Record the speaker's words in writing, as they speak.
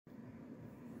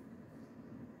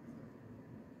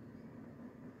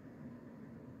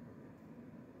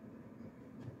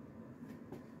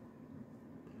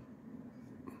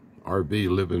RV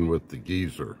living with the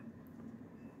geezer.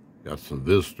 Got some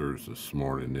visitors this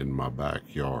morning in my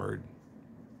backyard.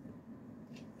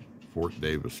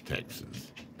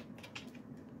 Fortdavistexas.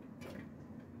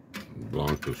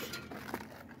 Blanca's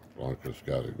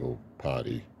got to go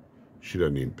potty. She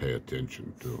doesn't even pay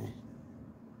attention to them.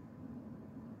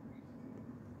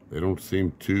 They don't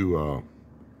seem too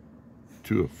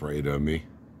afraid of me.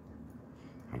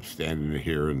 I'm standing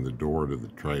here in the door to the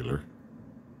trailer.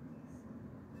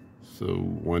 So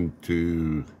 1,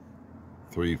 2,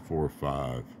 3, 4, 5.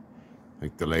 I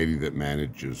think the lady that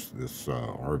manages this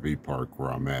RV park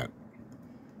where I'm at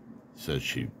says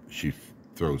she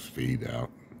throws feed out.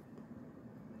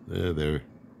 They're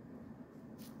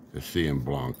seeing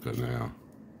Blanca now.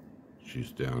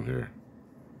 She's down here.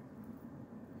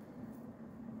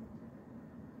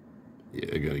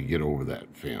 Yeah, gotta get over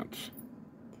that fence.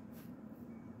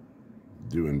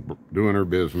 Doing her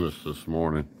business this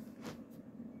morning.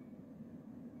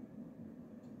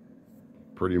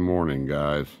 Pretty morning,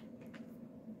 guys.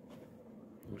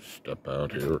 Let's step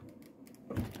out here.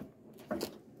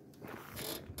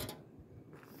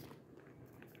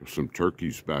 There's some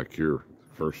turkeys back here.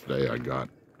 First day I got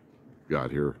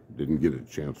here, didn't get a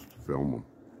chance to film them.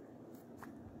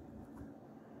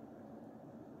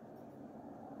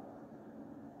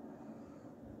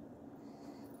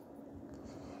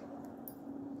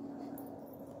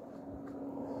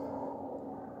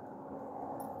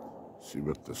 See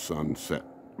what the sunset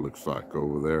looks like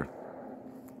over there.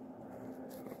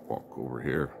 Walk over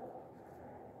here.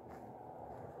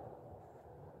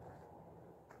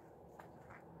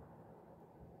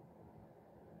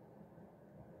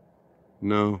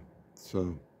 No, it's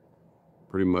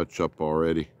pretty much up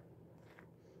already.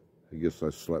 I guess I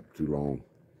slept too long.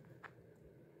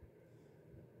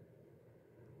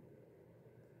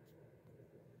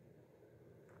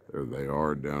 There they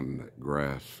are down in that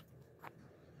grass.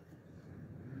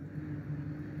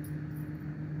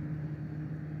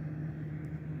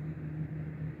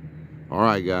 All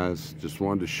right, guys, just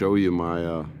wanted to show you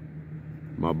my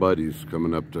my buddies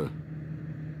coming up to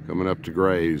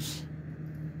graze.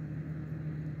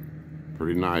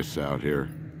 Pretty nice out here.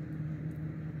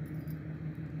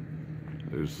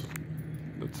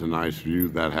 That's a nice view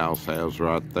that house has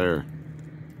right there.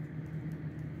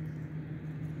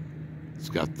 It's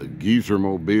got the geezer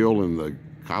mobile and the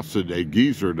Casa de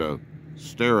Geezer to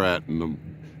stare at and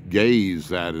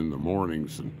gaze at in the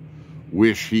mornings and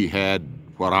wish he had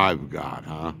what I've got,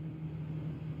 huh?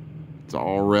 It's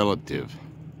all relative.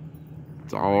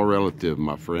 It's all relative,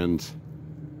 my friends.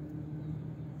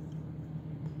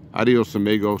 Adios,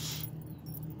 amigos.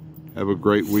 Have a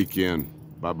great weekend.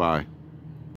 Bye-bye.